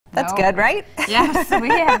That's No. good, right? Yes, we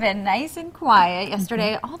have been nice and quiet.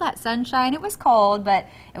 Yesterday, all that sunshine, it was cold, but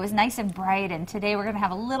it was nice and bright. And today we're going to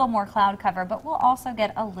have a little more cloud cover, but we'll also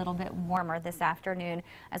get a little bit warmer this afternoon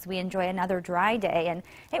as we enjoy another dry day. And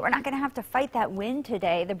hey, we're not going to have to fight that wind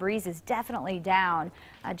today. The breeze is definitely down,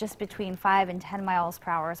 just between 5 and 10 miles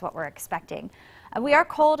per hour is what we're expecting. We are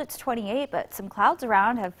cold, it's 28, but some clouds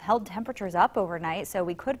around have held temperatures up overnight, so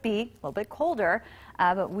we could be a little bit colder.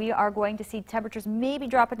 But we are going to see temperatures maybe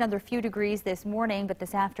drop another few degrees this morning, but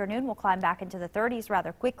this afternoon we'll climb back into the 30s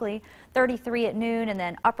rather quickly. 33 at noon and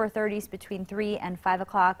then upper 30s between 3 and 5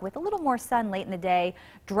 o'clock with a little more sun late in the day.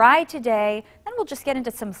 Dry today, then we'll just get into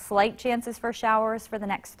some slight chances for showers for the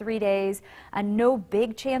next 3 days. No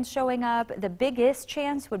big chance showing up. The biggest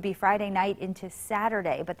chance would be Friday night into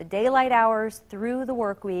Saturday, but the daylight hours through the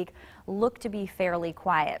work week look to be fairly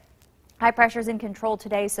quiet. High pressure is in control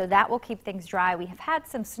today, so that will keep things dry. We have had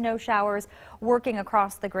some snow showers working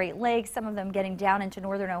across the Great Lakes, some of them getting down into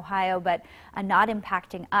northern Ohio, but not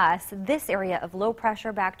impacting us. This area of low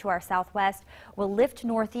pressure back to our southwest will lift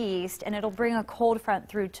northeast, and it'll bring a cold front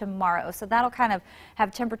through tomorrow. So that'll kind of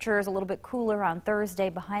have temperatures a little bit cooler on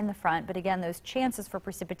Thursday behind the front, but again, those chances for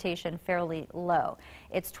precipitation fairly low.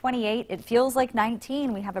 It's 28. It feels like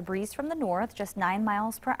 19. We have a breeze from the north, just 9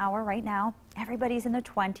 miles per hour right now. Everybody's in the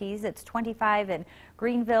 20s. It's 25 in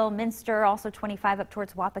Greenville, Minster, also 25 up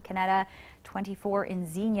towards Wapakoneta, 24 in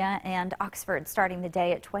Xenia, and Oxford starting the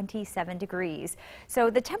day at 27 degrees. So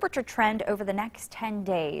the temperature trend over the next 10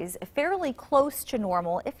 days, fairly close to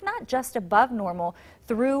normal, if not just above normal,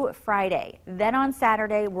 through Friday. Then on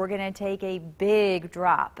Saturday, we're going to take a big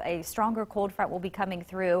drop. A stronger cold front will be coming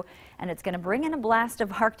through, and it's going to bring in a blast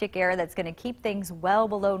of Arctic air that's going to keep things well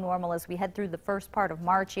below normal as we head through the first part of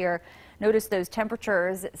March here. Notice those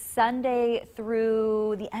temperatures Sunday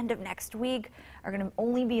through the end of next week are going to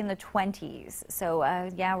only be in the 20s. So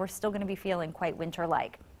yeah, we're still going to be feeling quite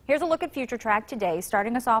winter-like. Here's a look at future track today,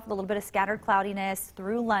 starting us off with a little bit of scattered cloudiness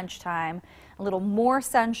through lunchtime, a little more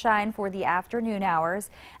sunshine for the afternoon hours,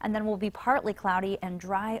 and then we'll be partly cloudy and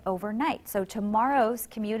dry overnight. So tomorrow's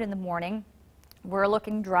commute in the morning, we're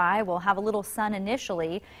looking dry. We'll have a little sun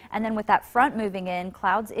initially, and then with that front moving in,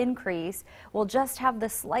 clouds increase. We'll just have the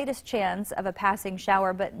slightest chance of a passing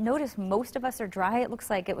shower, but notice most of us are dry. It looks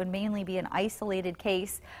like it would mainly be an isolated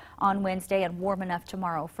case on Wednesday and warm enough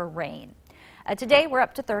tomorrow for rain. Today we're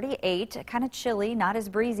up to 38, kind of chilly, not as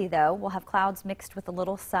breezy though. We'll have clouds mixed with a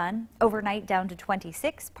little sun. Overnight down to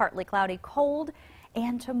 26, partly cloudy, cold.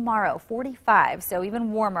 And tomorrow, 45, so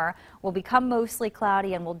even warmer, will become mostly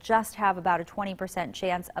cloudy and we'll just have about a 20%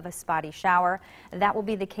 chance of a spotty shower. That will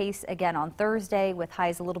be the case again on Thursday with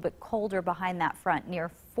highs a little bit colder behind that front near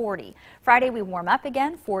 40. Friday we warm up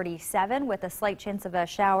again, 47 with a slight chance of a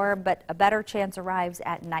shower, but a better chance arrives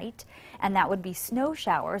at night. And that would be snow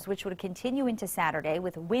showers, which would continue into Saturday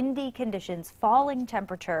with windy conditions, falling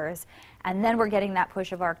temperatures, and then we're getting that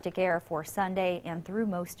push of Arctic air for Sunday and through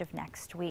most of next week.